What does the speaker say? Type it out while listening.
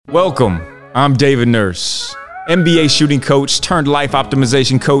Welcome, I'm David Nurse, NBA shooting coach turned life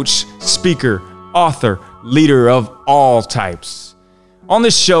optimization coach, speaker, author, leader of all types. On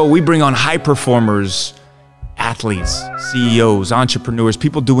this show, we bring on high performers, athletes, CEOs, entrepreneurs,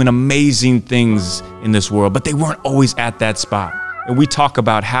 people doing amazing things in this world, but they weren't always at that spot. And we talk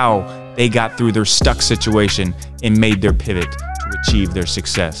about how they got through their stuck situation and made their pivot to achieve their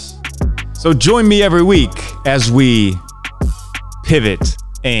success. So join me every week as we pivot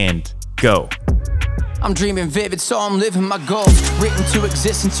and go. I'm dreaming vivid, so I'm living my goals. Written to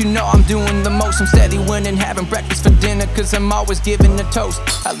existence, you know I'm doing the most. I'm steady winning, having breakfast for dinner, cause I'm always giving a toast.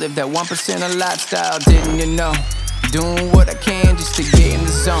 I live that 1% of lifestyle, didn't you know? Doing what I can just to get in the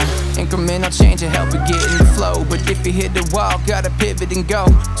zone. Incremental change will help you get in the flow. But if you hit the wall, gotta pivot and go.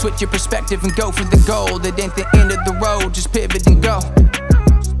 Switch your perspective and go for the goal. It ain't the end of the road, just pivot and go.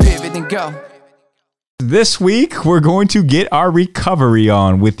 Just pivot and go. This week, we're going to get our recovery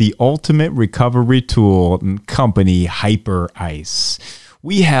on with the ultimate recovery tool and company, Hyperice.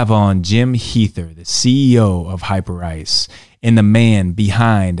 We have on Jim Heather, the CEO of Hyperice, and the man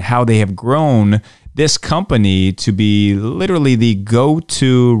behind how they have grown this company to be literally the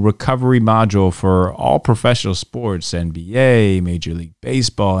go-to recovery module for all professional sports, NBA, Major League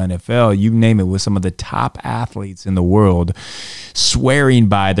Baseball, NFL, you name it, with some of the top athletes in the world swearing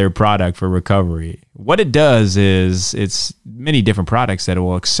by their product for recovery. What it does is it's many different products that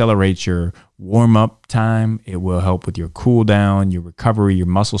will accelerate your warm-up time. It will help with your cool down, your recovery, your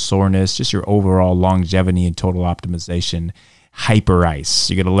muscle soreness, just your overall longevity and total optimization. Hyperice.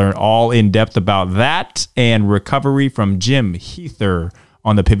 You're going to learn all in depth about that and recovery from Jim Heather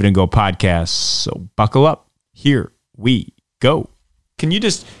on the Pivot and Go podcast. So buckle up. Here we go. Can you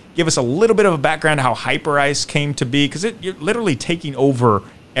just give us a little bit of a background how Hyperice came to be? Because you're literally taking over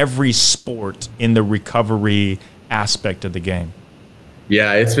every sport in the recovery aspect of the game.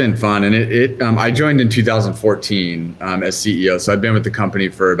 Yeah, it's been fun. And I joined in 2014 as CEO. So I've been with the company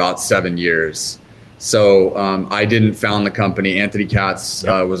for about 7 years. So I didn't found the company. Anthony Katz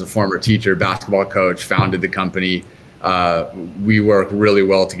was a former teacher, basketball coach, founded the company. We work really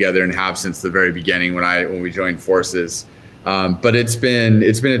well together and have since the very beginning when we joined forces. But it's been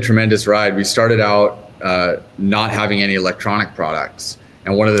a tremendous ride. We started out not having any electronic products.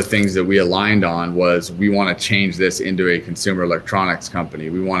 And one of the things that we aligned on was we want to change this into a consumer electronics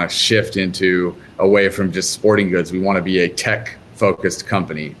company. We want to shift away from just sporting goods. We want to be a tech-focused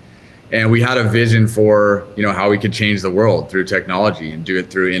company. And we had a vision for, how we could change the world through technology and do it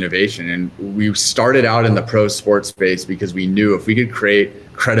through innovation. And we started out in the pro sports space because we knew if we could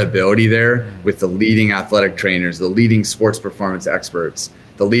create credibility there with the leading athletic trainers, the leading sports performance experts,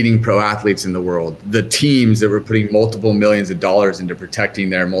 the leading pro athletes in the world, the teams that were putting multiple millions of dollars into protecting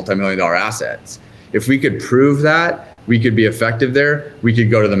their multi-million-dollar assets. If we could prove that we could be effective there, we could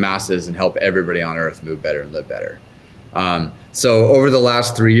go to the masses and help everybody on earth move better and live better. So over the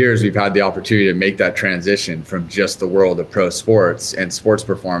last 3 years, we've had the opportunity to make that transition from just the world of pro sports and sports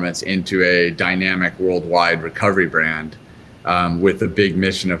performance into a dynamic worldwide recovery brand with the big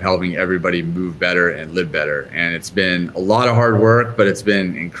mission of helping everybody move better and live better. And it's been a lot of hard work, but it's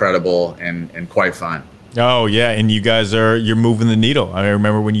been incredible and quite fun. Oh, yeah. And you guys you're moving the needle. I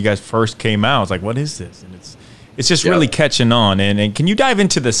remember when you guys first came out, I was like, what is this? And it's just really catching on. And can you dive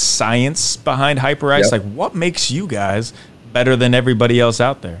into the science behind Hyperice? Yep. Like, what makes you guys better than everybody else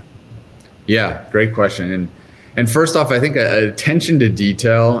out there? Yeah, great question. And first off, I think attention to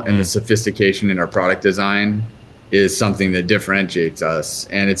detail and the sophistication in our product design is something that differentiates us.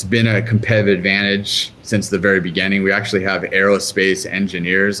 And it's been a competitive advantage since the very beginning. We actually have aerospace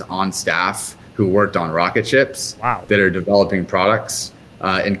engineers on staff who worked on rocket ships that are developing products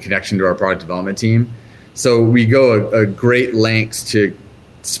in connection to our product development team. So we go a great lengths to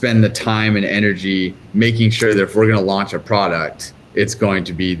spend the time and energy making sure that if we're going to launch a product, it's going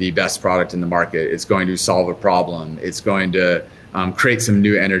to be the best product in the market. It's going to solve a problem. It's going to create some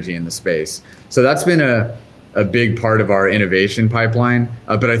new energy in the space. So that's been a big part of our innovation pipeline.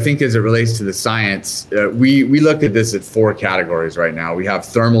 But I think as it relates to the science, we look at this at 4 categories right now. We have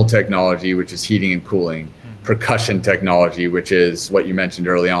thermal technology, which is heating and cooling, percussion technology, which is what you mentioned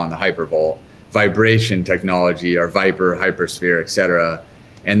early on, the Hypervolt, vibration technology, our Viper, Hypersphere, et cetera,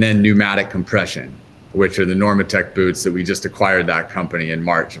 and then pneumatic compression, which are the Normatec boots that we just acquired that company in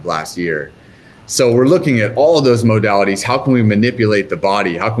March of last year. So we're looking at all of those modalities. How can we manipulate the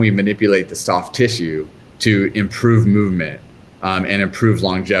body? How can we manipulate the soft tissue to improve movement and improve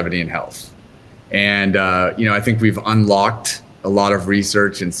longevity and health? And I think we've unlocked a lot of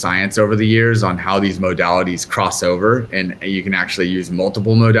research and science over the years on how these modalities cross over, and you can actually use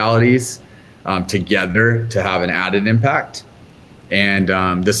multiple modalities together to have an added impact. And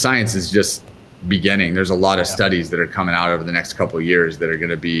the science is just beginning. There's a lot of studies that are coming out over the next couple of years that are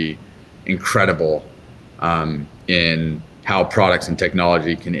going to be incredible in how products and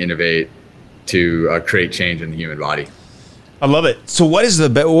technology can innovate to create change in the human body. I love it. So what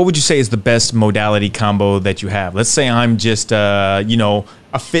would you say is the best modality combo that you have? Let's say I'm just, into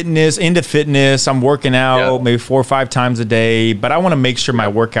fitness. I'm working out maybe 4 or 5 times a day, but I want to make sure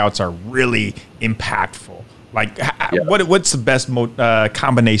my workouts are really impactful. Like what's the best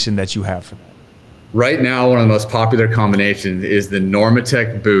combination that you have for that? Right now, one of the most popular combinations is the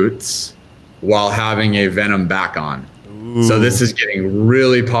Normatec boots while having a Venom back on. Ooh. So this is getting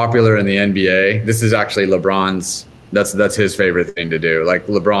really popular in the NBA. This is actually LeBron's, that's his favorite thing to do. Like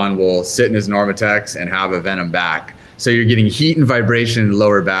LeBron will sit in his Normatecs and have a Venom back. So you're getting heat and vibration in the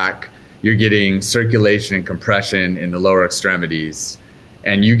lower back. You're getting circulation and compression in the lower extremities.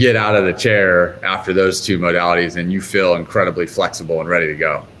 And you get out of the chair after those 2 modalities and you feel incredibly flexible and ready to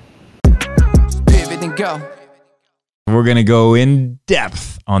go. Go. We're going to go in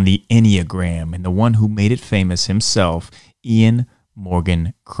depth on the Enneagram and the one who made it famous himself, Ian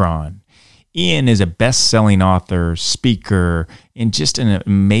Morgan Cron. Ian is a best-selling author, speaker, and just an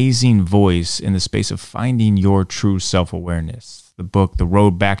amazing voice in the space of finding your true self-awareness. The book, The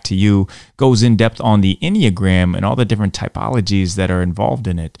Road Back to You, goes in depth on the Enneagram and all the different typologies that are involved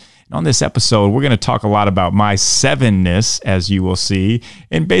in it. And on this episode, we're going to talk a lot about my 7-ness, as you will see.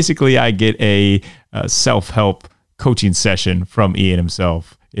 And basically, I get a self-help coaching session from Ian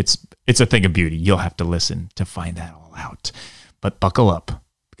himself. It's a thing of beauty. You'll have to listen to find that all out. But buckle up,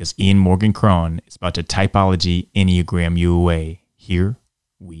 because Ian Morgan Cron is about to typology Enneagram you away. Here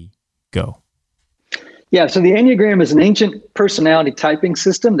we go. Yeah, so the Enneagram is an ancient personality typing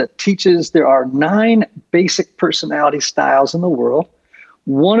system that teaches there are 9 basic personality styles in the world,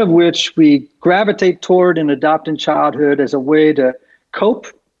 one of which we gravitate toward and adopt in childhood as a way to cope,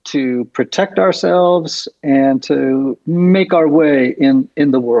 to protect ourselves, and to make our way in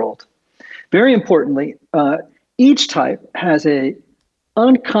the world. Very importantly, each type has a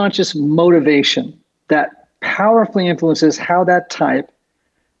unconscious motivation that powerfully influences how that type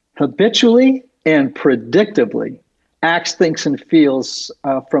habitually and predictably acts, thinks, and feels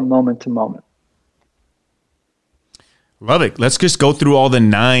from moment to moment. Love it. Let's just go through all the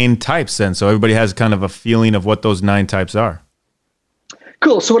 9 types then, so everybody has kind of a feeling of what those 9 types are.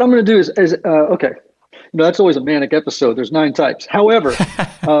 Cool. So what I'm going to do is okay. That's always a manic episode. There's 9 types. However,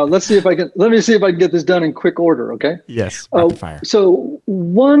 let me see if I can get this done in quick order. Okay. Yes. Rapid fire. So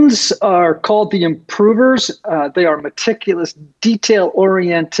ones are called the improvers. They are meticulous,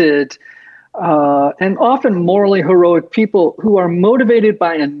 detail-oriented, and often morally heroic people who are motivated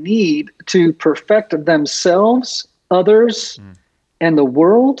by a need to perfect themselves, others, and the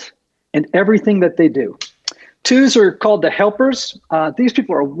world, and everything that they do. 2s are called the helpers. These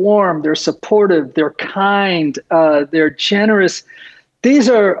people are warm, they're supportive, they're kind, they're generous. These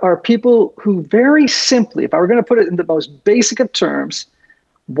are people who very simply, if I were going to put it in the most basic of terms,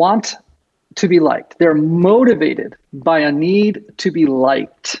 want to be liked. They're motivated by a need to be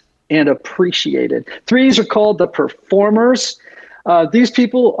liked and appreciated. 3s are called the performers. These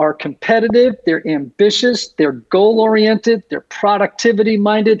people are competitive, they're ambitious, they're goal-oriented, they're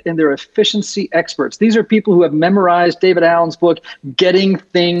productivity-minded, and they're efficiency experts. These are people who have memorized David Allen's book, Getting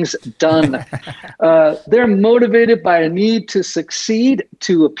Things Done. They're motivated by a need to succeed,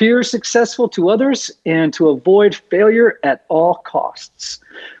 to appear successful to others, and to avoid failure at all costs.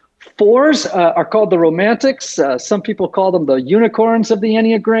 4s are called the romantics. Some people call them the unicorns of the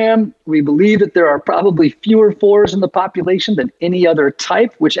Enneagram. We believe that there are probably fewer 4s in the population than any other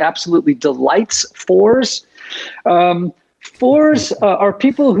type, which absolutely delights 4s. 4s are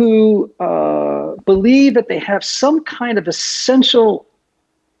people who believe that they have some kind of essential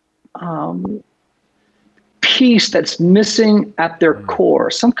piece that's missing at their core,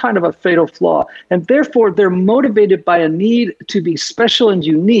 some kind of a fatal flaw. And therefore, they're motivated by a need to be special and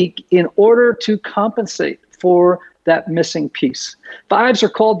unique in order to compensate for that missing piece. 5s are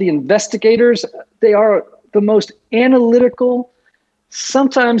called the investigators. They are the most analytical,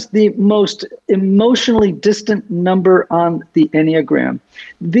 sometimes the most emotionally distant number on the Enneagram.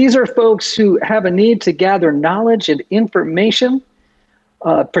 These are folks who have a need to gather knowledge and information,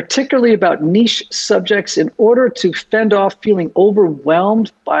 particularly about niche subjects, in order to fend off feeling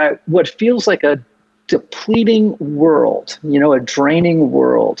overwhelmed by what feels like a depleting world, a draining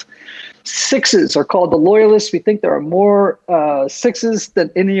world. 6s are called the loyalists. We think there are more 6s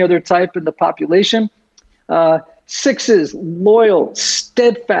than any other type in the population. 6s, loyal,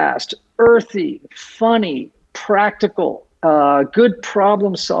 steadfast, earthy, funny, practical, good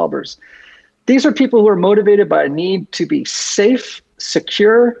problem solvers. These are people who are motivated by a need to be safe,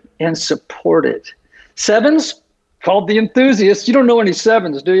 secure, and supported. 7s, called the enthusiasts. You don't know any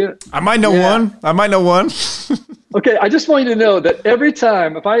 7s, do you? I might know one. Okay, I just want you to know that every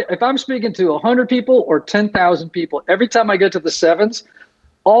time, if I'm speaking to 100 people or 10,000 people, every time I get to the 7s,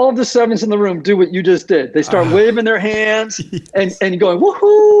 all of the 7s in the room do what you just did. They start waving their hands and going,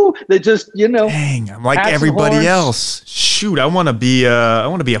 woohoo! They just, Dang, I'm like everybody else. Shoot, I want to be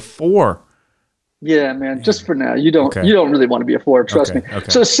a 4. Yeah, man. Just for now, you don't really want to be a 4. Trust me. Okay.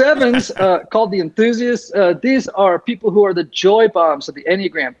 So 7s, called the enthusiasts. These are people who are the joy bombs of the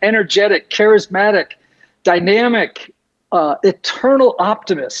Enneagram: energetic, charismatic, dynamic, eternal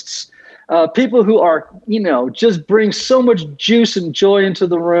optimists. People who are, just bring so much juice and joy into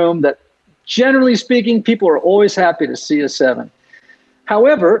the room that, generally speaking, people are always happy to see a 7.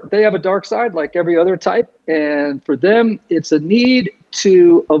 However, they have a dark side like every other type, and for them, it's a need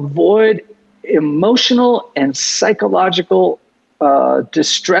to avoid emotional and psychological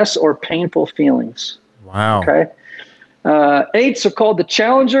distress or painful feelings. Wow. Okay. 8s are called the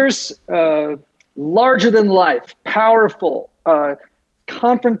challengers, larger than life, powerful,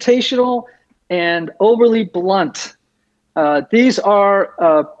 confrontational, and overly blunt. These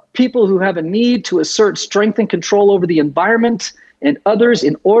are people who have a need to assert strength and control over the environment and others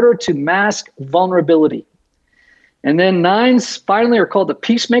in order to mask vulnerability. And then 9s finally are called the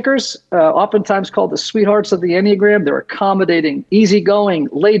peacemakers, oftentimes called the sweethearts of the Enneagram. They're accommodating, easygoing,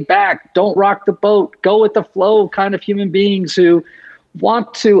 laid back, don't rock the boat, go with the flow kind of human beings who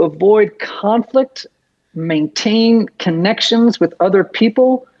want to avoid conflict, maintain connections with other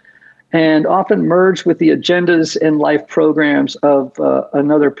people, and often merge with the agendas and life programs of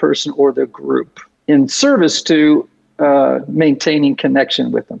another person or the group in service to maintaining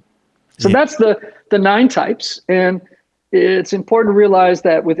connection with them. So that's the 9 types. And it's important to realize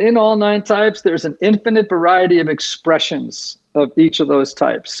that within all 9 types, there's an infinite variety of expressions of each of those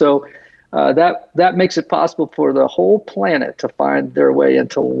types. So that makes it possible for the whole planet to find their way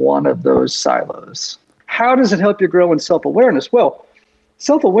into one of those silos. How does it help you grow in self-awareness? Well,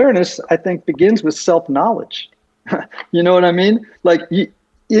 self-awareness, I think, begins with self-knowledge. You know what I mean? Like,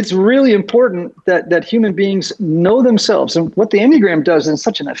 it's really important that human beings know themselves. And what the Enneagram does in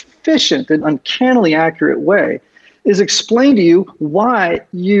such an efficient and uncannily accurate way is explain to you why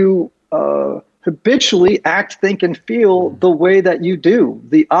you habitually act, think, and feel the way that you do,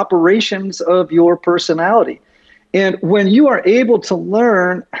 the operations of your personality. And when you are able to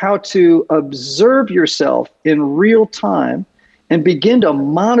learn how to observe yourself in real time and begin to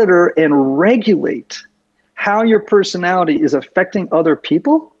monitor and regulate how your personality is affecting other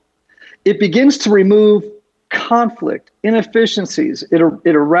people, it begins to remove conflict, inefficiencies. It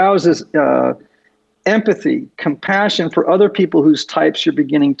arouses empathy, compassion for other people whose types you're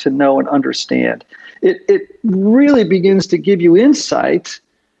beginning to know and understand. It really begins to give you insight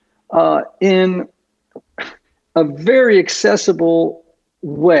in a very accessible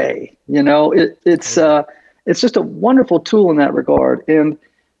way. It's just a wonderful tool in that regard. And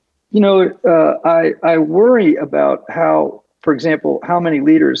I worry about how, for example, how many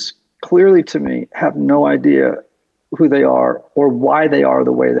leaders clearly to me have no idea who they are or why they are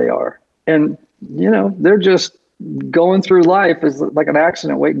the way they are. And, they're just going through life as like an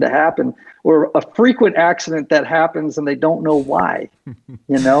accident waiting to happen, or a frequent accident that happens and they don't know why,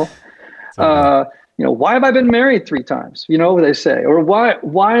 why have I been married 3 times? They say, or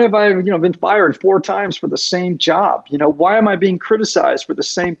why have I, been fired 4 times for the same job? Why am I being criticized for the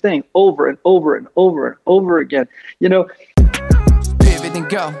same thing over and over and over and over again? Pivot and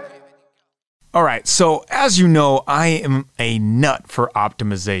go. All right, so as you know, I am a nut for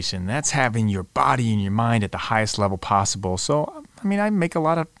optimization. That's having your body and your mind at the highest level possible. So, I make a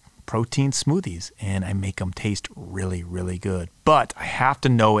lot of protein smoothies, and I make them taste really, really good. But I have to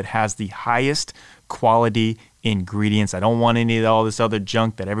know it has the highest quality ingredients. I don't want any of all this other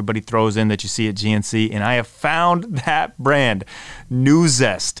junk that everybody throws in that you see at GNC. And I have found that brand,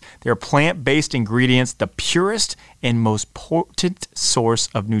 Nuzest. They're plant-based ingredients, the purest and most potent source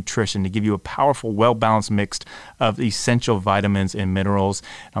of nutrition to give you a powerful, well-balanced mix of essential vitamins and minerals.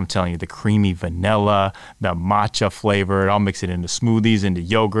 I'm telling you, the creamy vanilla, the matcha flavor, I'll mix it into smoothies, into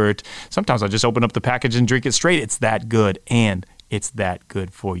yogurt. Sometimes I'll just open up the package and drink it straight. It's that good. And it's that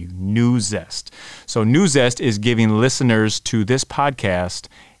good for you. Nuzest. So Nuzest is giving listeners to this podcast,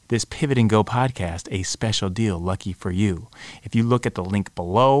 this Pivot and Go podcast, a special deal, lucky for you. If you look at the link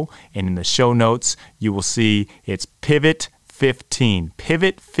below and in the show notes, you will see it's Pivot 15.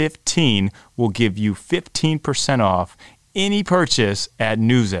 Pivot 15 will give you 15% off any purchase at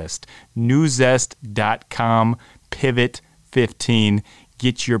Nuzest. Nuzest.com, Pivot 15.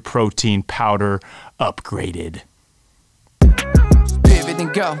 Get your protein powder upgraded. Pivot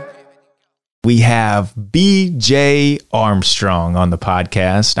and go. We have BJ Armstrong on the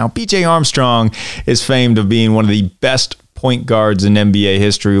podcast. Now, BJ Armstrong is famed of being one of the best point guards in NBA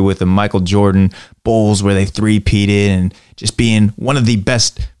history with the Michael Jordan Bulls, where they three-peated, and just being one of the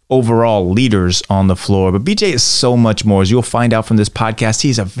best overall leaders on the floor. But BJ is so much more. As you'll find out from this podcast,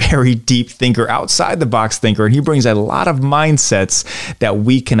 he's a very deep thinker, outside the box thinker, and he brings a lot of mindsets that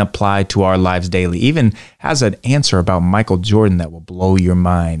we can apply to our lives daily. Even has an answer about Michael Jordan that will blow your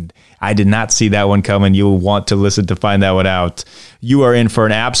mind. I did not see that one coming. You'll want to listen to find that one out. You are in for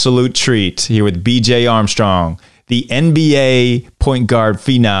an absolute treat here with BJ Armstrong, the NBA point guard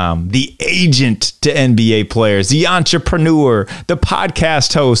phenom, the agent to NBA players, the entrepreneur, the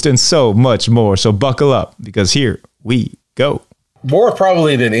podcast host, and so much more. So buckle up, because here we go. More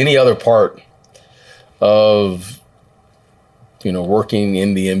probably than any other part of, working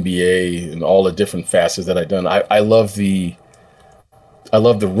in the NBA and all the different facets that I've done. I love the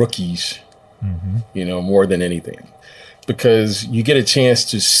rookies, more than anything, because you get a chance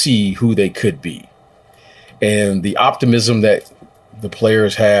to see who they could be. And the optimism that the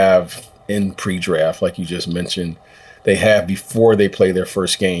players have in pre-draft, like you just mentioned, they have before they play their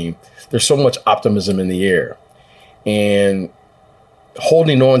first game. There's so much optimism in the air. And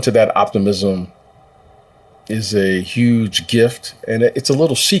holding on to that optimism is a huge gift. And it's a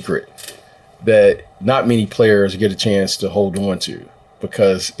little secret that not many players get a chance to hold on to,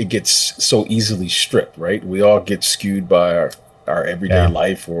 because it gets so easily stripped, right? We all get skewed by our everyday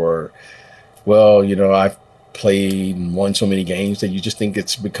life, or, I've played and won so many games that you just think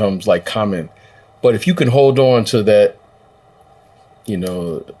it becomes like common. But if you can hold on to that,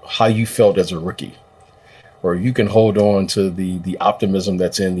 how you felt as a rookie, or you can hold on to the optimism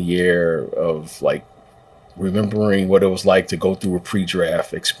that's in the air of like remembering what it was like to go through a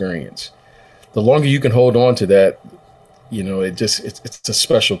pre-draft experience, the longer you can hold on to that, it's a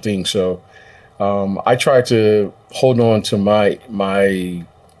special thing. So I try to hold on to my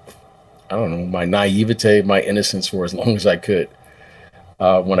naivete, my innocence for as long as I could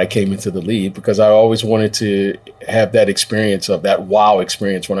when I came into the league, because I always wanted to have that experience of that wow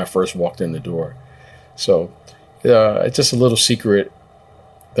experience when I first walked in the door. So it's just a little secret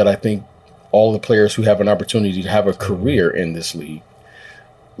that I think all the players who have an opportunity to have a career in this league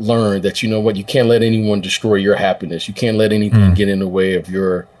learn, that, you can't let anyone destroy your happiness. You can't let anything get in the way of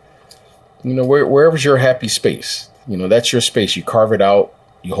your, wherever's your happy space, that's your space. You carve it out.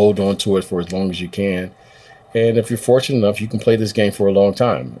 You hold on to it for as long as you can. And if you're fortunate enough, you can play this game for a long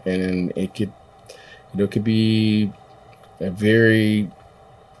time. And it could be a very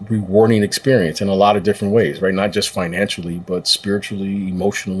rewarding experience in a lot of different ways, right? Not just financially, but spiritually,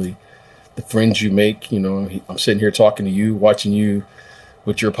 emotionally. The friends you make, I'm sitting here talking to you, watching you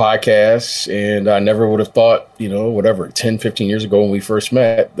with your podcasts. And I never would have thought, 10, 15 years ago when we first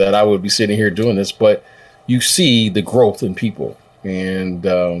met, that I would be sitting here doing this. But you see the growth in people. And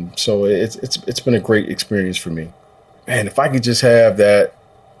so it's been a great experience for me. And if I could just have that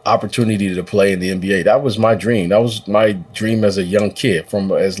opportunity to play in the NBA, that was my dream. That was my dream as a young kid,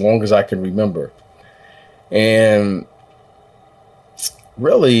 from as long as I can remember. And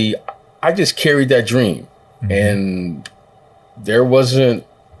really, I just carried that dream. And there wasn't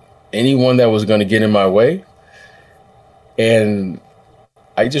anyone that was going to get in my way. And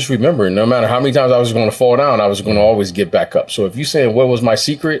I just remember, no matter how many times I was going to fall down, I was going to always get back up. So if you're saying what was my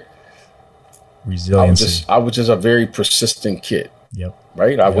secret, resiliency. I was just a very persistent kid. Yep.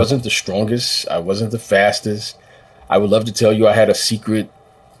 Right. I wasn't the strongest. I wasn't the fastest. I would love to tell you I had a secret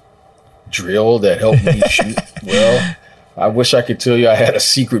drill that helped me shoot well. I wish I could tell you I had a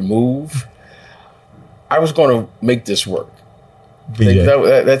secret move. I was going to make this work.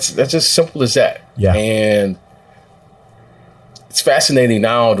 That's just simple as that. Yeah. And it's fascinating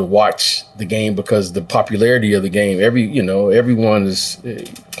now to watch the game, because the popularity of the game, everyone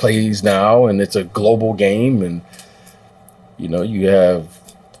plays now, and it's a global game. And, you have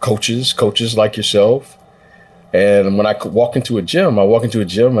coaches like yourself. And when I walk into a gym,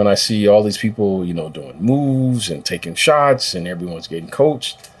 and I see all these people, doing moves and taking shots, and everyone's getting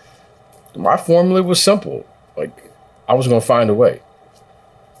coached. My formula was simple. Like, I was going to find a way.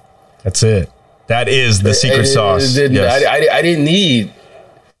 That's it. That is the secret sauce. Yes. I didn't need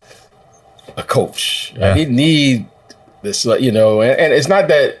a coach. Yeah. I didn't need this, and it's not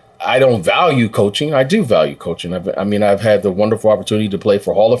that I don't value coaching. I do value coaching. I've had the wonderful opportunity to play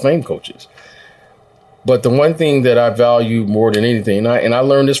for Hall of Fame coaches. But the one thing that I value more than anything, and I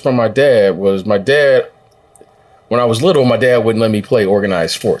learned this from my dad, was when I was little, my dad wouldn't let me play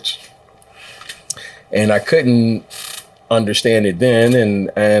organized sports. And I couldn't understand it then,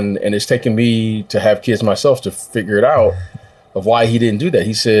 and it's taken me to have kids myself to figure it out of why he didn't do that.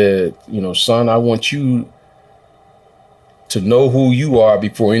 He said, son, I want you to know who you are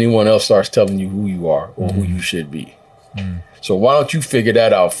before anyone else starts telling you who you are or who you should be. So why don't you figure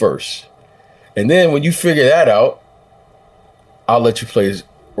that out first? And then when you figure that out, I'll let you play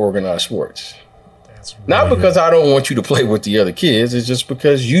organized sports. Not because I don't want you to play with the other kids. It's just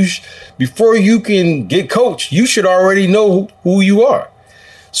because before you can get coached, you should already know who you are.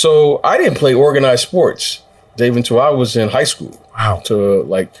 So I didn't play organized sports, Dave, until I was in high school. Wow. To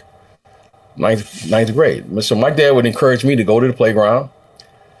like ninth grade. So my dad would encourage me to go to the playground,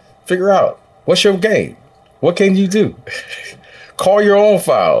 figure out what's your game. What can you do? Call your own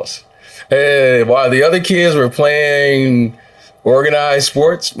fouls. And while the other kids were playing organized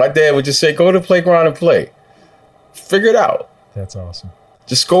sports, my dad would just say, go to the playground and play. Figure it out. That's awesome.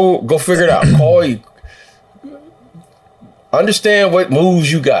 Just go figure it out. Call you. Understand what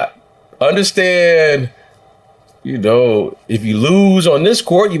moves you got. Understand, if you lose on this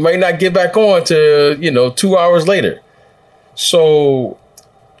court, you might not get back on to, 2 hours later. So,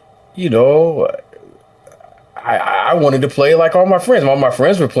 I wanted to play like all my friends. All my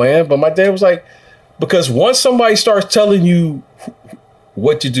friends were playing, but my dad was like, because once somebody starts telling you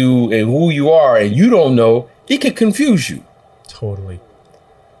what to do and who you are and you don't know, it can confuse you. Totally.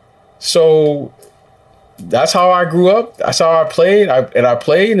 So that's how I grew up. That's how I played. I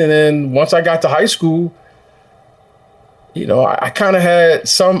played. And then once I got to high school, I kind of had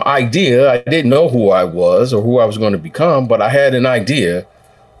some idea. I didn't know who I was or who I was going to become, but I had an idea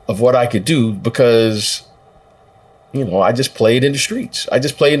of what I could do because, I just played in the streets. I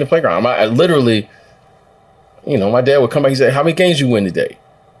just played in the playground. I literally, my dad would come back and say, how many games you win today?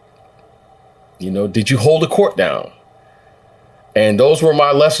 Did you hold the court down? And those were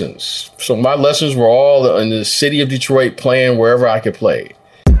my lessons. So my lessons were all in the city of Detroit, playing wherever I could play.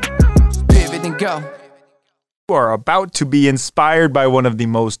 Pivot and go. You are about to be inspired by one of the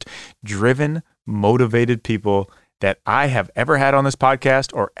most driven, motivated people that I have ever had on this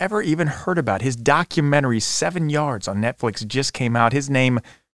podcast or ever even heard about. His documentary, 7 Yards on Netflix, just came out. His name,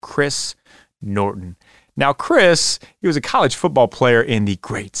 Chris Norton. Now, Chris, he was a college football player in the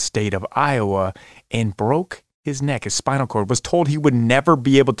great state of Iowa and broke his neck, his spinal cord, was told he would never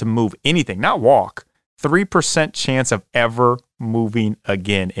be able to move anything, not walk. 3% chance of ever moving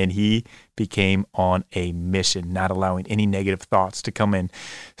again. And he became on a mission, not allowing any negative thoughts to come in,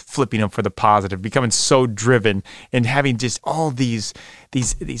 flipping them for the positive, becoming so driven and having just all these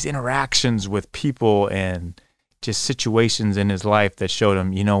interactions with people and just situations in his life that showed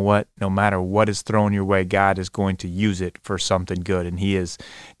him, you know what, no matter what is thrown your way, God is going to use it for something good. And he is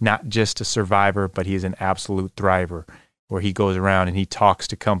not just a survivor, but he is an absolute thriver, where he goes around and he talks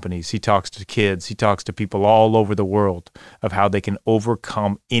to companies, he talks to kids, he talks to people all over the world of how they can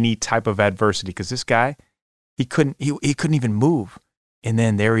overcome any type of adversity. Because this guy, he couldn't even move. And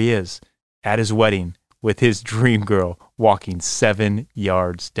then there he is at his wedding with his dream girl walking 7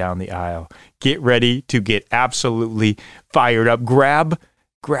 yards down the aisle. Get ready to get absolutely fired up. Grab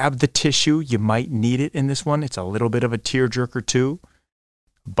the tissue. You might need it in this one. It's a little bit of a tearjerker too.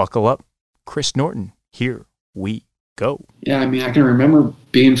 Buckle up. Chris Norton, here we go. Yeah, I can remember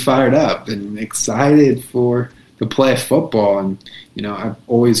being fired up and excited to play football. And, I've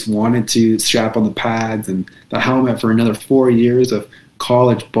always wanted to strap on the pads and the helmet for another 4 years of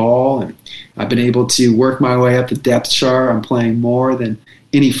college ball. And I've been able to work my way up the depth chart. I'm playing more than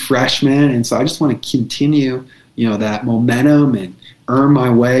any freshman. And so I just want to continue, that momentum and earn my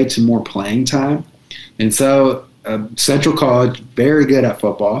way to more playing time. And so Central College, very good at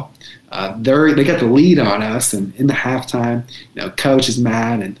football. They got the lead on us, and in the halftime, coach is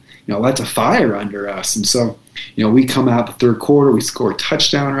mad and lights a fire under us. And so, we come out the third quarter, we score a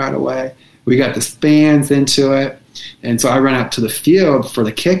touchdown right away. We got the fans into it, and so I run out to the field for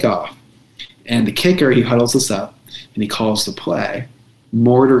the kickoff, and the kicker, he huddles us up and he calls the play,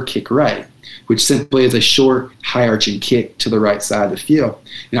 mortar kick right, which simply is a short, high-arching kick to the right side of the field.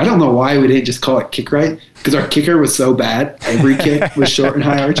 And I don't know why we didn't just call it kick right, because our kicker was so bad, every kick was short and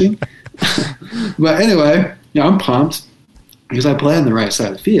high-arching. But anyway, I'm pumped because I play on the right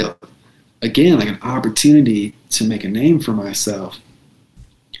side of the field. Again, like an opportunity to make a name for myself.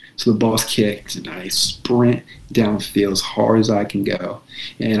 So the ball's kicked, and I sprint downfield as hard as I can go.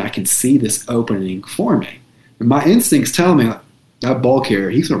 And I can see this opening for me. And my instincts tell me, that ball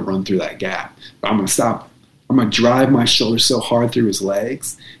carrier, he's going to run through that gap. But I'm going to stop him. I'm going to drive my shoulder so hard through his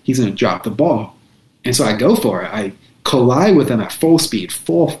legs, he's going to drop the ball. And so I go for it. I collide with him at full speed,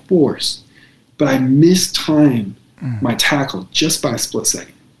 full force. But I mistime my tackle just by a split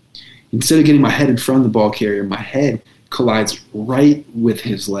second. Instead of getting my head in front of the ball carrier, my head collides right with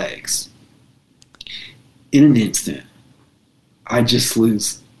his legs. In an instant, I just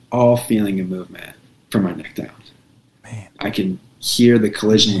lose all feeling of movement from my neck down. Man. I can hear the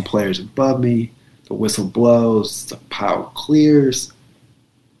collision of players above me. The whistle blows, the pile clears,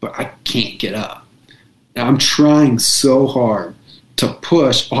 but I can't get up. And I'm trying so hard to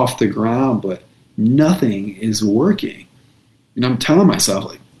push off the ground, but nothing is working. And I'm telling myself,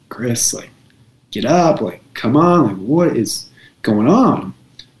 like, Chris, like, get up, like, come on, like, what is going on?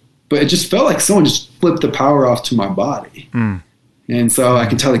 But it just felt like someone just flipped the power off to my body. And so I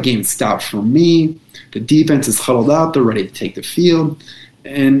can tell the game stopped for me. The defense is huddled out. They're ready to take the field.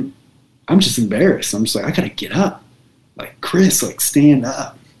 And I'm just embarrassed. I'm just like, I got to get up. Like, Chris, like, stand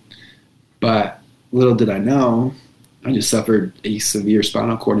up. But little did I know, I just suffered a severe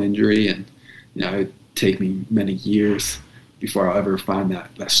spinal cord injury. And, you know, it'd take me many years before I'll ever find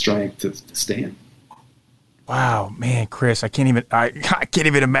that strength to stand. Wow, man, Chris, I can't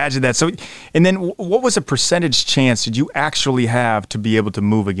even imagine that. So, and then what was a percentage chance did you actually have to be able to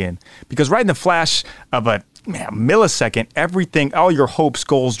move again? Because right in the flash of a millisecond, everything, all your hopes,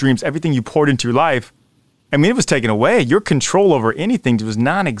 goals, dreams, everything you poured into your life, I mean, it was taken away. Your control over anything was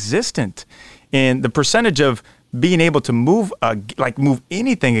non-existent. And the percentage of being able to move, move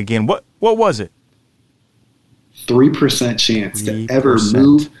anything again, what was it? 3% chance to ever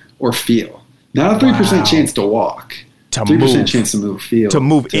move or feel. Not a 3% chance to walk. 3% chance to move, feel. To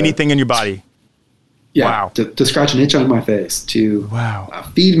move anything in your body. Yeah. Wow. To scratch an itch on my face. To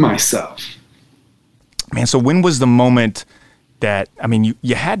feed myself. Man, so when was the moment that, I mean,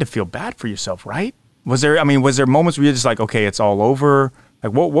 you had to feel bad for yourself, right? Was there moments where you're just like, okay, it's all over?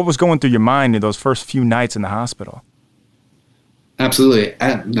 Like, what was going through your mind in those first few nights in the hospital? Absolutely.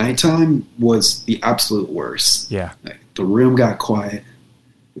 At nighttime was the absolute worst. Yeah. Like, the room got quiet.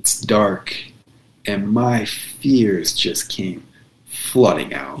 It's dark. And my fears just came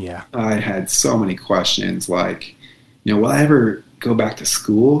flooding out. Yeah. I had so many questions like, you know, will I ever go back to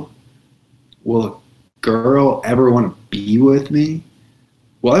school? Will a girl ever want to be with me?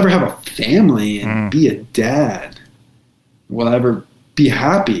 Will I ever have a family and be a dad? Will I ever be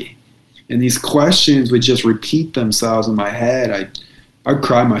happy? And these questions would just repeat themselves in my head. I'd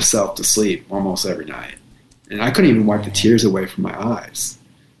cry myself to sleep almost every night. And I couldn't even wipe the tears away from my eyes.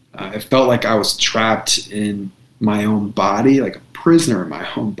 It felt like I was trapped in my own body, like a prisoner in my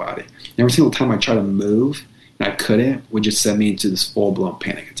own body. And every single time I tried to move and I couldn't, would just send me into this full-blown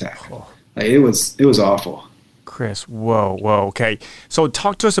panic attack. Like, it was awful. Chris, whoa, okay. So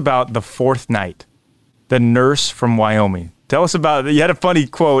talk to us about the fourth night, the nurse from Wyoming. Tell us about, you had a funny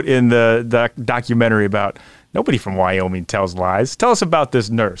quote in the documentary about nobody from Wyoming tells lies. Tell us about this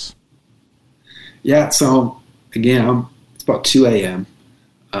nurse. Yeah, so again, it's about 2 a.m.,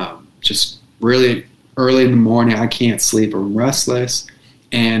 just really early in the morning. I can't sleep. I'm restless.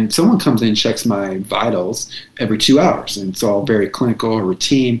 And someone comes in and checks my vitals every 2 hours. And it's all very clinical,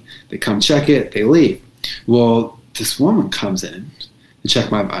 routine. They come check it, they leave. Well, this woman comes in to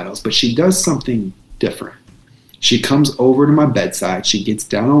check my vitals, but she does something different. She comes over to my bedside. She gets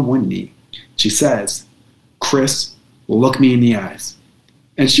down on one knee. She says, "Chris, look me in the eyes."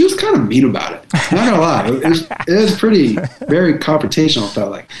 And she was kind of mean about it. Not gonna lie, it was pretty, very confrontational. It felt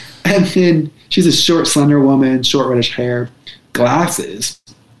like. And then she's a short, slender woman, short reddish hair, glasses,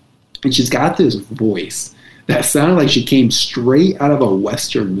 and she's got this voice that sounded like she came straight out of a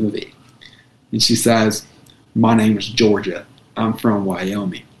Western movie. And she says, "My name is Georgia. I'm from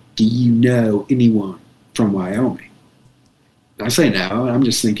Wyoming. Do you know anyone from Wyoming?" And I say no, and I'm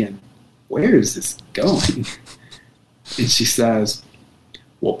just thinking, where is this going? And she says,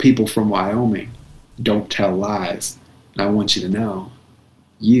 "Well, people from Wyoming don't tell lies. And I want you to know,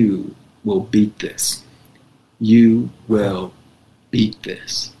 you will beat this. You will beat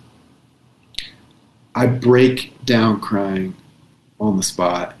this." I break down crying on the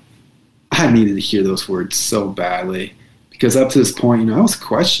spot. I needed to hear those words so badly because up to this point, I was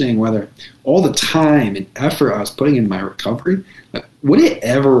questioning whether all the time and effort I was putting in my recovery, like, would it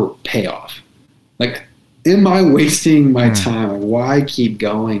ever pay off? Like, am I wasting my time? Like, why keep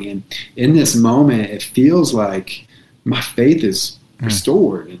going? And in this moment, it feels like my faith is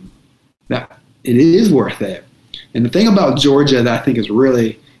restored and that it is worth it. And the thing about Georgia that I think is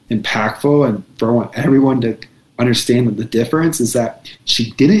really impactful and for everyone to understand the difference is that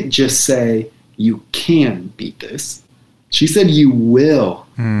she didn't just say, "You can beat this." She said, "You will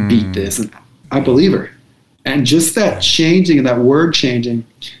beat this." And I believe her. And just that changing and that word changing,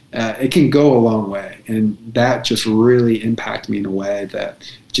 it can go a long way. And that just really impacted me in a way that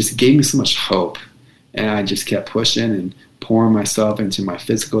just gave me so much hope. And I just kept pushing and pouring myself into my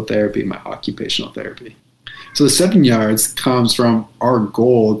physical therapy, my occupational therapy. So the 7 yards comes from our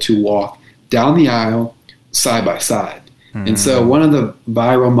goal to walk down the aisle side by side. Mm-hmm. And so one of the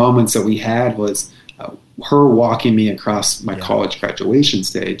viral moments that we had was her walking me across my college graduation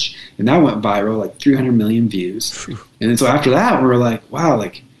stage. And that went viral, like 300 million views. And so after that, we were like, wow,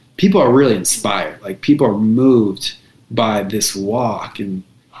 like people are really inspired. Like people are moved by this walk. And,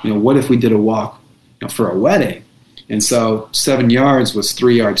 what if we did a walk for a wedding? And so 7 yards was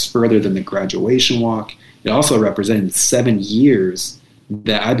 3 yards further than the graduation walk. It also represented 7 years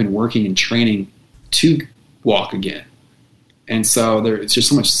that I've been working and training to walk again. And so there's just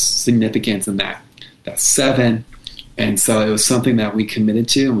so much significance in that 7. And so it was something that we committed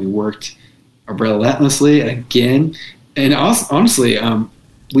to, and we worked relentlessly again. And honestly,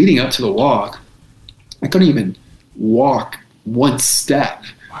 leading up to the walk, I couldn't even walk one step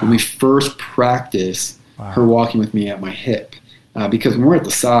when we first practiced her walking with me at my hip. Because when we're at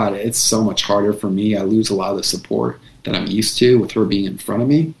the side, it's so much harder for me. I lose a lot of the support that I'm used to with her being in front of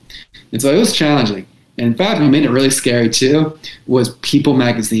me. And so it was challenging. And in fact, what made it really scary too was People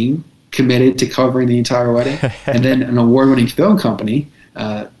magazine committed to covering the entire wedding. And then an award-winning film company,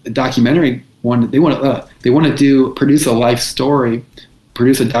 a documentary, they want to produce a life story,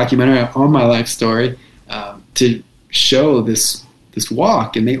 produce a documentary on my life story to show this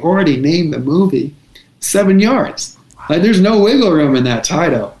walk. And they already named the movie 7 yards. Like there's no wiggle room in that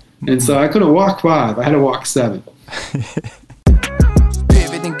title. And so I couldn't walk 5. I had to walk 7.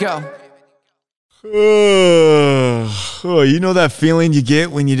 Pivot and go. You know that feeling you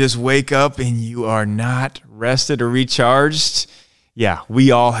get when you just wake up and you are not rested or recharged? Yeah,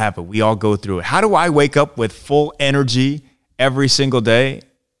 we all have it. We all go through it. How do I wake up with full energy every single day?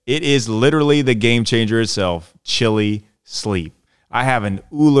 It is literally the game changer itself, Chili Sleep. I have an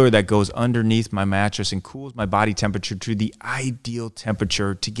Ooler that goes underneath my mattress and cools my body temperature to the ideal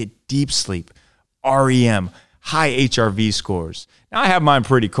temperature to get deep sleep. REM, high HRV scores. Now I have mine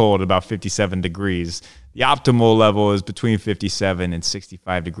pretty cold, about 57 degrees. The optimal level is between 57 and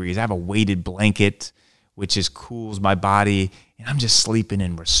 65 degrees. I have a weighted blanket, which just cools my body, and I'm just sleeping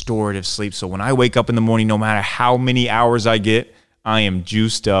in restorative sleep. So when I wake up in the morning, no matter how many hours I get, I am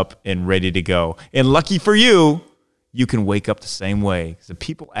juiced up and ready to go. And lucky for you, you can wake up the same way. The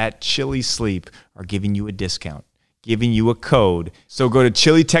people at Chili Sleep are giving you a discount, giving you a code. So go to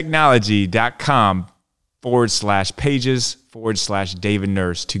chilitechnology.com/pages/David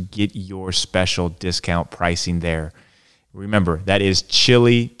Nurse to get your special discount pricing there. Remember, that is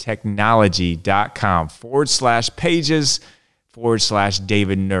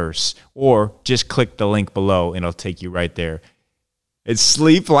chilitechnology.com/pages/David Nurse, or just click the link below and it'll take you right there. It's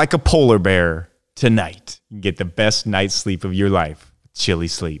sleep like a polar bear tonight. You can get the best night's sleep of your life. Chili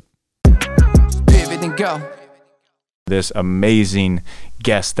Sleep. Pivot and go. This amazing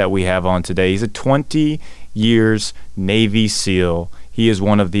guest that we have on today. He's a 20 years Navy SEAL. He is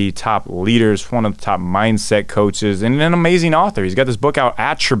one of the top leaders, one of the top mindset coaches, and an amazing author. He's got this book out,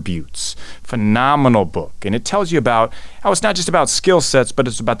 Attributes. Phenomenal book. And it tells you about how it's not just about skill sets, but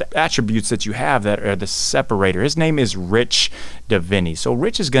it's about the attributes that you have that are the separator. His name is Rich Diviney. So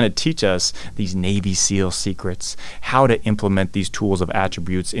Rich is going to teach us these Navy SEAL secrets, how to implement these tools of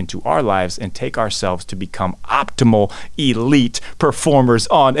attributes into our lives and take ourselves to become optimal, elite performers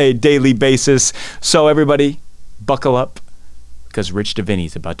on a daily basis. So everybody, buckle up, because Rich Diviney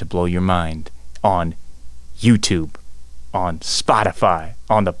is about to blow your mind on YouTube, on Spotify,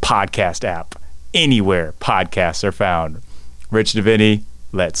 on the podcast app, anywhere podcasts are found. Rich Diviney,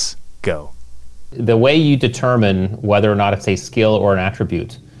 let's go. The way you determine whether or not it's a skill or an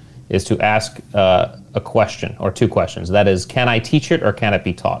attribute is to ask a question or two questions. That is, can I teach it or can it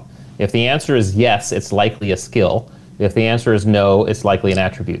be taught? If the answer is yes, it's likely a skill. If the answer is no, it's likely an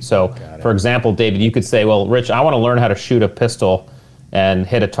attribute. So, for example, David, you could say, well, Rich, I want to learn how to shoot a pistol and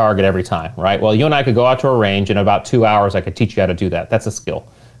hit a target every time, right? Well, you and I could go out to a range, and in about 2 hours, I could teach you how to do that. That's a skill,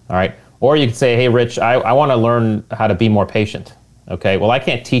 all right? Or you could say, hey, Rich, I want to learn how to be more patient, okay? Well, I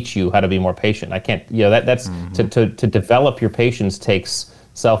can't teach you how to be more patient. I can't, that's to develop your patience takes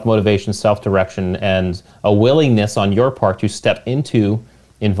self-motivation, self-direction, and a willingness on your part to step into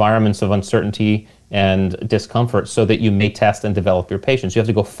environments of uncertainty and discomfort so that you may test and develop your patience. You have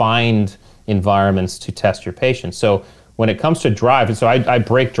to go find environments to test your patience. So when it comes to drive, and so I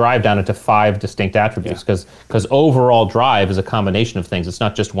break drive down into 5 distinct attributes because overall drive is a combination of things. It's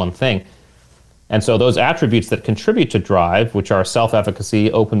not just one thing. And so those attributes that contribute to drive, which are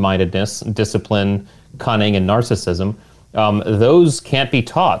self-efficacy, open-mindedness, discipline, cunning, and narcissism, those can't be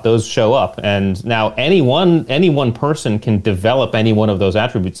taught. Those show up. And now any one person can develop any one of those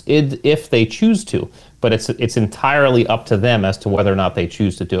attributes if they choose to. But it's entirely up to them as to whether or not they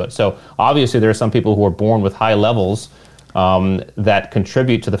choose to do it. So obviously there are some people who are born with high levels that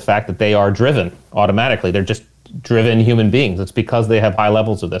contribute to the fact that they are driven automatically. They're just driven human beings. It's because they have high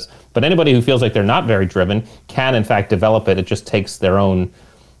levels of this. But anybody who feels like they're not very driven can in fact develop it. It just takes their own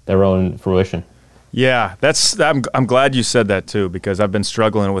fruition. Yeah, I'm glad you said that too, because I've been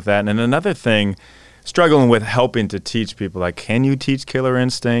struggling with that. And another thing, struggling with helping to teach people, like, can you teach killer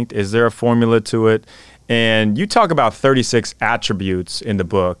instinct? Is there a formula to it? And you talk about 36 attributes in the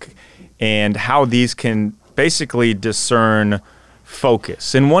book and how these can basically discern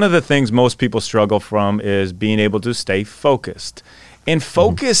focus. And one of the things most people struggle from is being able to stay focused. And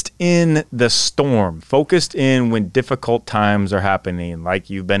focused in the storm, focused in when difficult times are happening, like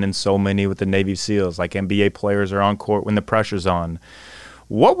you've been in so many with the Navy SEALs, like NBA players are on court when the pressure's on.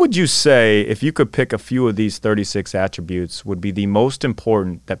 What would you say, if you could pick a few of these 36 attributes, would be the most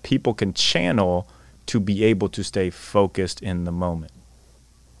important that people can channel to be able to stay focused in the moment?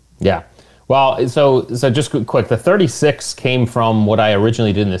 Yeah. Well, so just quick, the 36 came from what I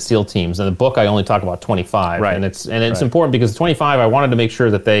originally did in the SEAL teams. In the book, I only talk about 25. Right. And it's important because 25, I wanted to make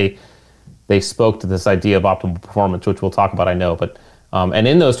sure that they spoke to this idea of optimal performance, which we'll talk about, I know. But and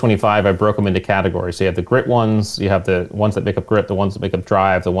in those 25, I broke them into categories. So you have the grit ones, you have the ones that make up grit, the ones that make up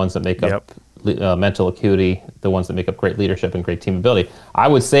drive, the ones that make up mental acuity, the ones that make up great leadership and great team ability. I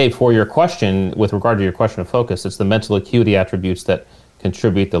would say for your question, with regard to your question of focus, it's the mental acuity attributes that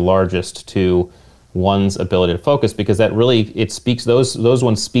contribute the largest to one's ability to focus, because that really, it speaks, those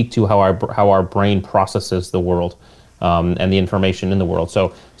ones speak to how our brain processes the world and the information in the world.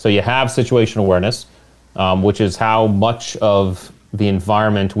 So you have situational awareness, which is how much of the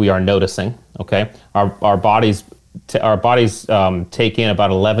environment we are noticing. Okay, our bodies take in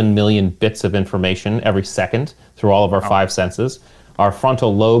about 11 million bits of information every second through all of our five senses. Our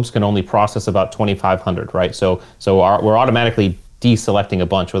frontal lobes can only process about 2,500, right? So we're automatically deselecting a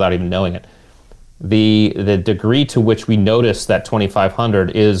bunch without even knowing it. The degree to which we notice that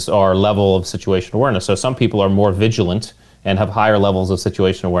 2,500 is our level of situational awareness. So some people are more vigilant and have higher levels of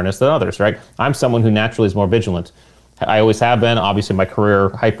situational awareness than others, right? I'm someone who naturally is more vigilant. I always have been. Obviously, my career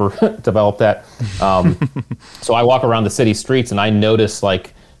hyper developed that. So I walk around the city streets and I notice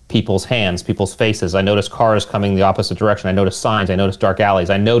like people's hands, people's faces. I notice cars coming the opposite direction. I notice signs. I notice dark alleys.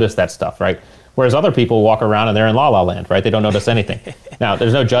 I notice that stuff, right? Whereas other people walk around and they're in la la land, right? They don't notice anything. Now,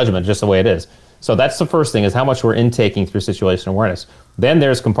 there's no judgment, just the way it is. So that's the first thing, is how much we're intaking through situational awareness. Then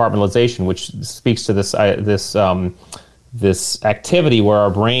there's compartmentalization, which speaks to this activity where our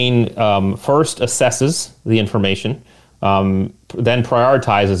brain first assesses the information, then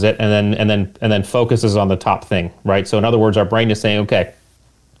prioritizes it, and then focuses on the top thing, right? So in other words, our brain is saying, okay,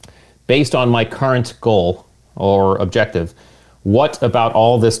 based on my current goal or objective, what about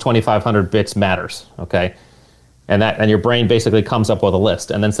all this 2,500 bits matters, okay? And your brain basically comes up with a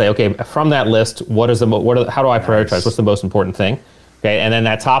list, and then say, okay, from that list, how do I prioritize? What's the most important thing? Okay, and then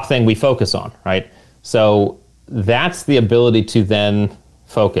that top thing we focus on, right? So that's the ability to then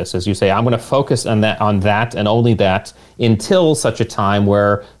focus, as you say. I'm going to focus on that and only that until such a time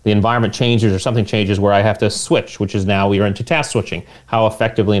where the environment changes or something changes where I have to switch, which is now we are into task switching. How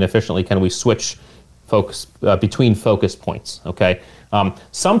effectively and efficiently can we switch focus between focus points? Okay.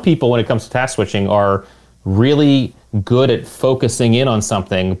 Some people, when it comes to task switching, are really good at focusing in on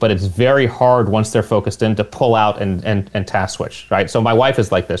something, but it's very hard once they're focused in to pull out and task switch, right? So my wife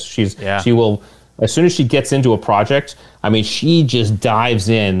is like this. She will, as soon as she gets into a project, I mean, she just dives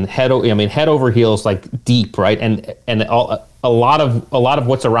in head over heels, like deep, right? And a lot of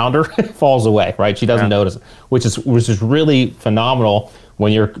what's around her falls away, right? She doesn't notice it, which is really phenomenal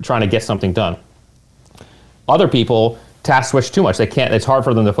when you're trying to get something done. Other people task switch too much. They can't. It's hard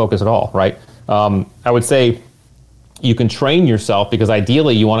for them to focus at all, right? I would say you can train yourself, because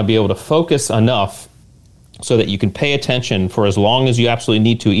ideally you want to be able to focus enough so that you can pay attention for as long as you absolutely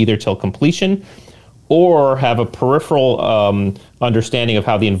need to, either till completion or have a peripheral understanding of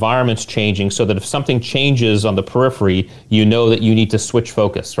how the environment's changing, so that if something changes on the periphery, you know that you need to switch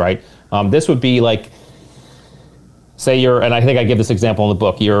focus, right? This would be like, say and I think I give this example in the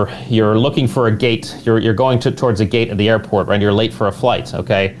book, you're looking for a gate, you're going towards a gate at the airport, right? You're late for a flight,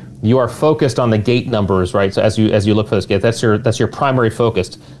 okay? You are focused on the gate numbers, right? So as you look for this gate, that's your primary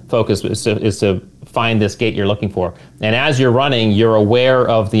focus is to find this gate you're looking for. And as you're running, you're aware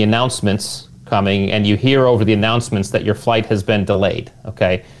of the announcements coming, and you hear over the announcements that your flight has been delayed,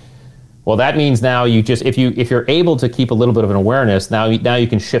 okay? Well, that means now you just if you're able to keep a little bit of an awareness, now you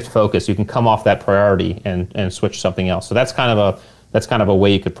can shift focus. You can come off that priority and switch to something else. So that's kind of a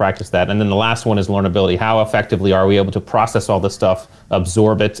way you could practice that. And then the last one is learnability. How effectively are we able to process all this stuff,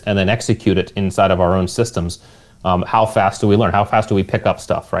 absorb it, and then execute it inside of our own systems? How fast do we learn? How fast do we pick up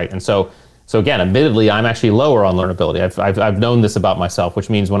stuff, right? And so again, admittedly, I'm actually lower on learnability. I've known this about myself, which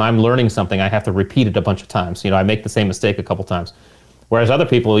means when I'm learning something, I have to repeat it a bunch of times. I make the same mistake a couple times. Whereas other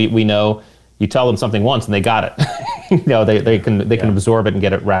people, we know you tell them something once and they got it. They can absorb it and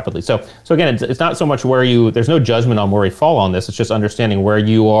get it rapidly. So again, it's not so much there's no judgment on where we fall on this. It's just understanding where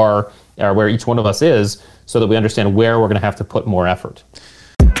you are or where each one of us is so that we understand where we're going to have to put more effort.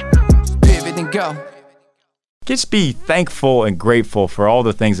 Pivot and go. Just be thankful and grateful for all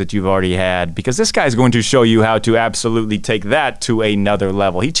the things that you've already had, because this guy's going to show you how to absolutely take that to another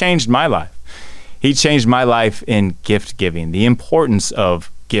level. He changed my life. He changed my life in gift giving, the importance of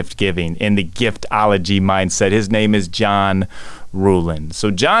gift giving and the giftology mindset. His name is John Ruhlin.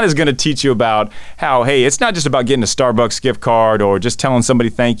 So John is going to teach you about how, hey, it's not just about getting a Starbucks gift card or just telling somebody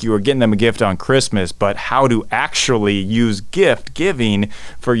thank you or getting them a gift on Christmas, but how to actually use gift giving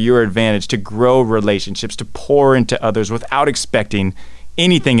for your advantage, to grow relationships, to pour into others without expecting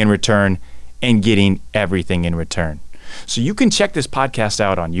anything in return and getting everything in return. So you can check this podcast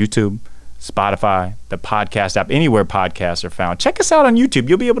out on YouTube, Spotify, the podcast app, anywhere podcasts are found. Check us out on YouTube.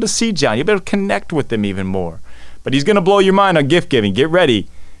 You'll be able to see John. You'll be able to connect with him even more. But he's going to blow your mind on gift giving. Get ready,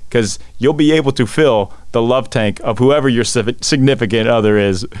 because you'll be able to fill the love tank of whoever your significant other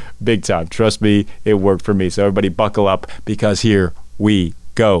is big time. Trust me, it worked for me. So everybody buckle up, because here we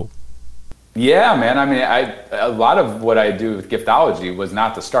go. Yeah, man. I mean, a lot of what I do with giftology was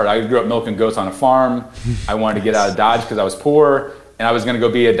not to start. I grew up milking goats on a farm. I wanted to get out of Dodge because I was poor, and I was going to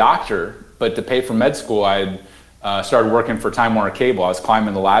go be a doctor. But to pay for med school, I had started working for Time Warner Cable. I was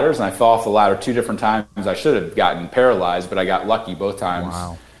climbing the ladders, and I fell off the ladder 2 different times. I should have gotten paralyzed, but I got lucky both times.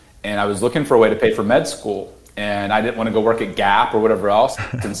 Wow. And I was looking for a way to pay for med school, and I didn't want to go work at Gap or whatever else.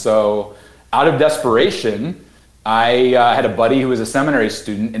 And so out of desperation, I had a buddy who was a seminary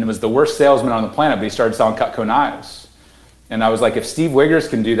student, and was the worst salesman on the planet, but he started selling Cutco knives. And I was like, if Steve Wiggers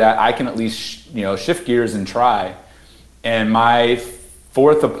can do that, I can at least shift gears and try. And my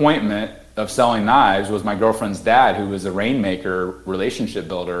 4th appointment of selling knives was my girlfriend's dad, who was a rainmaker, relationship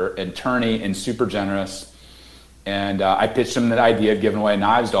builder, attorney, and super generous. And I pitched him the idea of giving away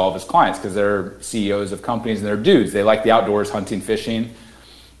knives to all of his clients, because they're CEOs of companies and they're dudes. They like the outdoors, hunting, fishing.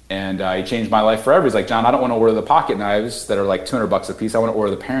 And he changed my life forever. He's like, John, I don't want to order the pocket knives that are like $200 a piece. I want to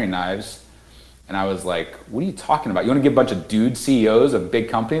order the paring knives. And I was like, what are you talking about? You want to give a bunch of dude CEOs of big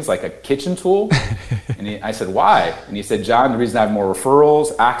companies like a kitchen tool? And I said, why? And he said, John, the reason I have more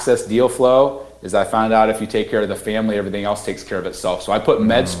referrals, access, deal flow, is I found out if you take care of the family, everything else takes care of itself. So I put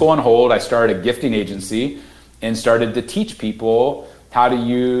med school on hold. I started a gifting agency and started to teach people how to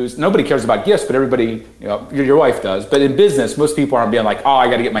use, nobody cares about gifts, but everybody, your wife does. But in business, most people aren't being like, oh, I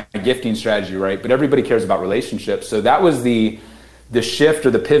got to get my gifting strategy right. But everybody cares about relationships. So that was the shift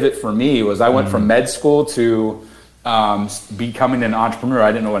or the pivot for me. Was I went from med school to becoming an entrepreneur.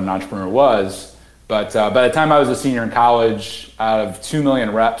 I didn't know what an entrepreneur was. But by the time I was a senior in college, out of 2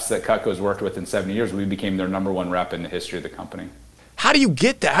 million reps that Cutco's worked with in 7 years, we became their #1 rep in the history of the company. How do you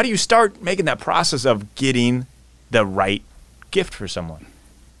get that? How do you start making that process of getting the right gift for someone?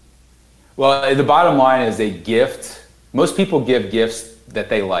 Well, the bottom line is a gift. Most people give gifts that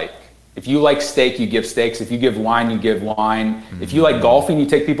they like. If you like steak, you give steaks. If you give wine, you give wine. Mm-hmm. If you like golfing, you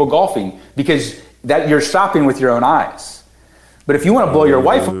take people golfing, because that you're shopping with your own eyes. But if you want to blow your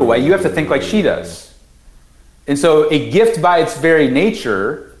wife away, you have to think like she does. And so a gift by its very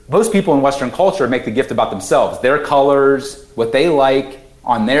nature, most people in Western culture make the gift about themselves, their colors, what they like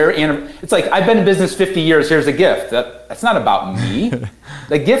on their, it's like, I've been in business 50 years, here's a gift. That's not about me.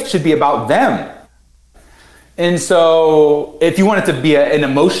 The gift should be about them. And so if you want it to be an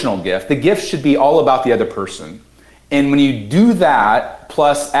emotional gift, the gift should be all about the other person. And when you do that,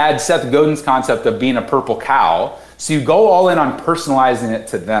 plus add Seth Godin's concept of being a purple cow, so you go all in on personalizing it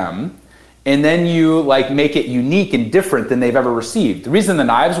to them, and then you make it unique and different than they've ever received. The reason the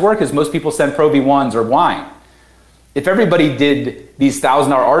knives work is most people send Pro V1s or wine. If everybody did these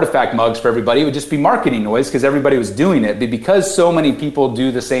 $1,000 artifact mugs for everybody, it would just be marketing noise because everybody was doing it. But because so many people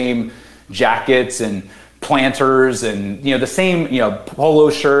do the same jackets and planters and the same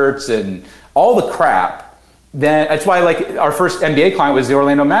polo shirts and all the crap, then that's why our first NBA client was the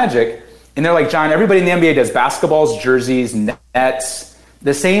Orlando Magic, and they're like, John, everybody in the NBA does basketballs, jerseys, nets,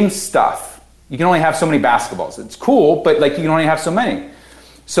 the same stuff. You can only have so many basketballs. It's cool, but you can only have so many.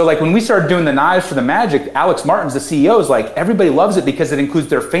 So when we started doing the knives for the Magic, Alex Martin's the CEO, is like, everybody loves it because it includes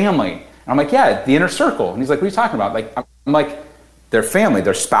their family. I'm like, yeah, the inner circle. And he's like, what are you talking about? Like, I'm like, their family,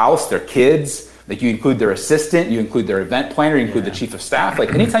 their spouse, their kids. Like, you include their assistant, you include their event planner, you include the chief of staff.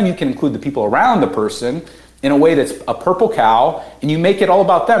 Like, anytime you can include the people around the person in a way that's a purple cow, and you make it all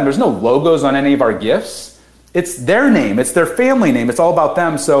about them. There's no logos on any of our gifts. It's their name, it's their family name, it's all about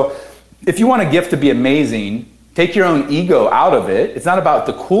them. So if you want a gift to be amazing, take your own ego out of it. It's not about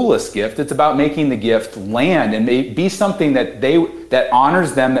the coolest gift, it's about making the gift land and be something that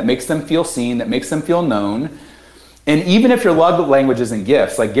honors them, that makes them feel seen, that makes them feel known. And even if your love language isn't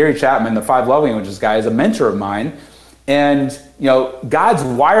gifts, like Gary Chapman, the 5 love languages guy, is a mentor of mine. And, you know, God's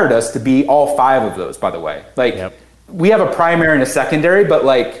wired us to be all 5 of those, by the way. Like, we have a primary and a secondary, but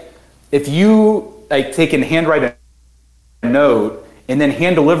like, if you like take and handwrite a note and then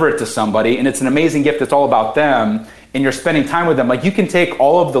hand deliver it to somebody, and it's an amazing gift that's all about them, and you're spending time with them, like, you can take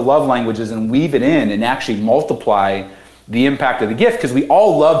all of the love languages and weave it in and actually multiply the impact of the gift, because we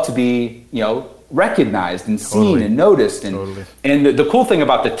all love to be, you know, recognized and seen and noticed. And and the cool thing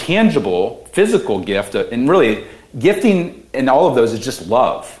about the tangible, physical gift, and really gifting in all of those, is just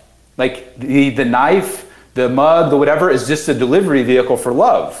love. Like, the knife, the mug, the whatever, is just a delivery vehicle for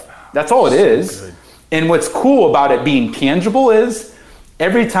love. That's all it is. Good. And what's cool about it being tangible is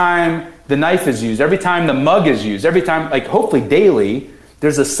every time the knife is used, every time the mug is used, every time, like, hopefully daily,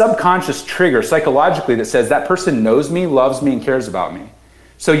 there's a subconscious trigger psychologically that says that person knows me, loves me, and cares about me.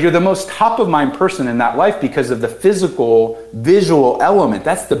 So you're the most top of mind person in that life because of the physical, visual element.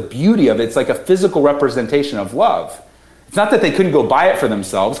 That's the beauty of it. It's like a physical representation of love. It's not that they couldn't go buy it for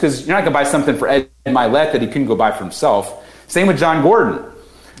themselves, because you're not going to buy something for Ed Milet that he couldn't go buy for himself. Same with John Gordon,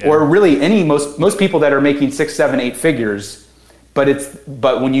 or really most people that are making 6, 7, 8 figures.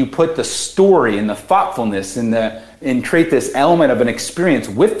 But when you put the story and the thoughtfulness and create this element of an experience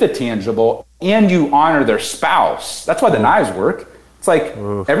with the tangible, and you honor their spouse, that's why the knives work. It's like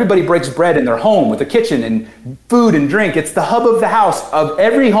everybody breaks bread in their home with a kitchen and food and drink. It's the hub of the house of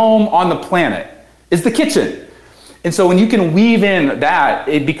every home on the planet is the kitchen. And so when you can weave in that,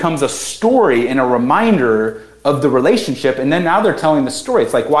 it becomes a story and a reminder of the relationship. And then now they're telling the story.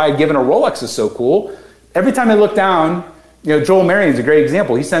 It's like why giving a Rolex is so cool. Every time I look down, you know, Joel Marion is a great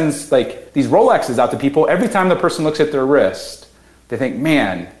example. He sends like these Rolexes out to people. Every time the person looks at their wrist, they think,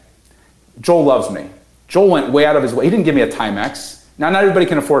 man, Joel loves me. Joel went way out of his way. He didn't give me a Timex. Now, not everybody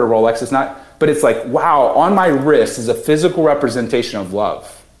can afford a Rolex. It's not, but it's like, wow, on my wrist is a physical representation of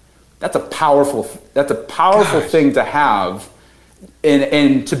love. That's a powerful thing to have.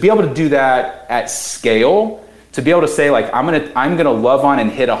 And to be able to do that at scale, to be able to say, like, I'm gonna love on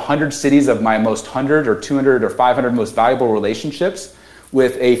and hit 100 cities of my most 100 or 200 or 500 most valuable relationships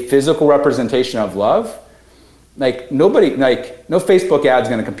with a physical representation of love. Like, no Facebook ad's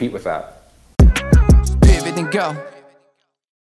gonna compete with that. Pivot and go.